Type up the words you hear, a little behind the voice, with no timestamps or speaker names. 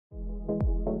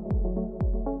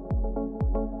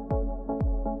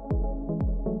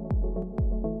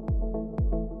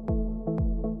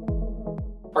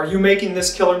Are you making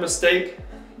this killer mistake?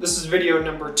 This is video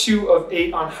number 2 of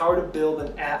 8 on how to build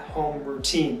an at-home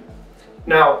routine.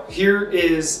 Now, here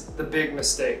is the big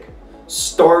mistake.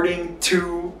 Starting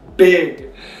too big.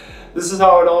 This is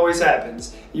how it always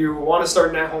happens. You want to start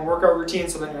an at-home workout routine,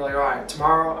 so then you're like, all right,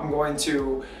 tomorrow I'm going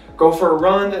to go for a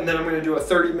run, and then I'm going to do a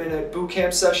 30-minute boot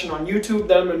camp session on YouTube,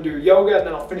 then I'm going to do yoga, and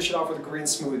then I'll finish it off with a green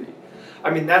smoothie.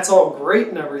 I mean, that's all great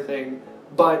and everything,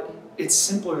 but it's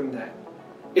simpler than that.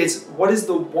 It's what is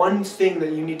the one thing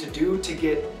that you need to do to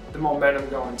get the momentum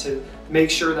going, to make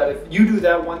sure that if you do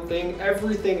that one thing,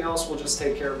 everything else will just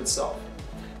take care of itself.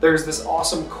 There's this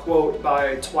awesome quote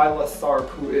by Twyla Tharp,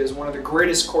 who is one of the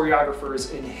greatest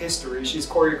choreographers in history. She's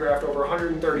choreographed over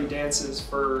 130 dances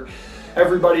for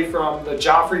everybody from the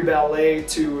Joffrey Ballet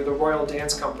to the Royal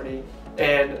Dance Company.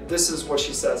 And this is what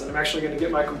she says, and I'm actually going to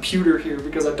get my computer here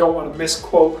because I don't want to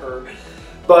misquote her.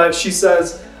 But she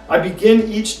says, "I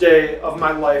begin each day of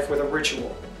my life with a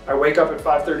ritual. I wake up at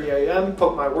 5:30 a.m.,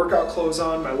 put my workout clothes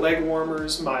on, my leg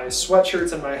warmers, my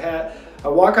sweatshirts, and my hat. I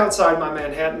walk outside my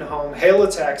Manhattan home, hail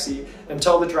a taxi, and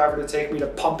tell the driver to take me to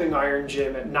Pumping Iron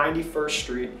Gym at 91st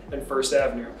Street and 1st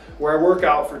Avenue, where I work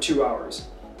out for 2 hours.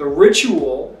 The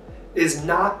ritual is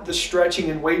not the stretching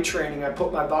and weight training I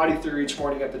put my body through each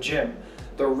morning at the gym.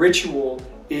 The ritual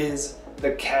is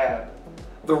the cab.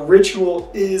 The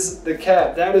ritual is the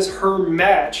cab. That is her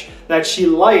match that she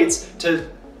lights to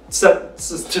set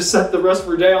the rest of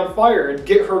her day on fire and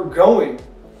get her going."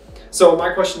 So my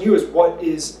question to you is, what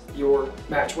is your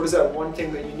match? What is that one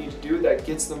thing that you need to do that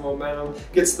gets the momentum,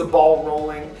 gets the ball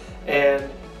rolling, and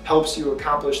helps you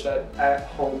accomplish that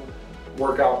at-home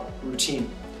workout routine?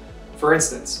 For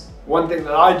instance, one thing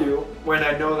that I do when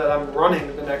I know that I'm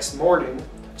running the next morning,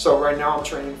 so right now I'm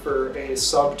training for a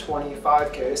sub 20 minute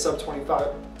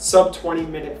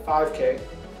 5K.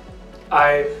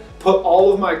 I put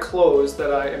all of my clothes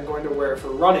that I am going to wear for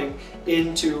running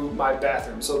into my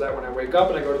bathroom, so that when I wake up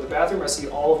and I go to the bathroom, I see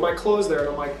all of my clothes there and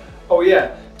I'm like, oh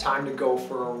yeah, time to go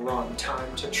for a run,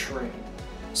 time to train.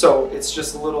 So it's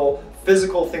just a little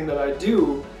physical thing that I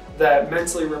do that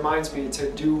mentally reminds me to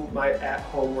do my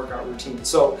at-home workout routine.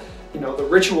 So, you know, the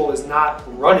ritual is not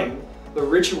running. The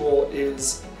ritual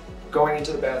is going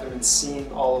into the bathroom and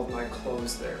seeing all of my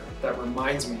clothes there. That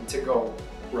reminds me to go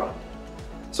run.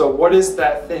 So what is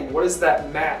that thing? What is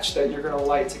that match that you're gonna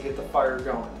light to get the fire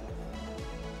going?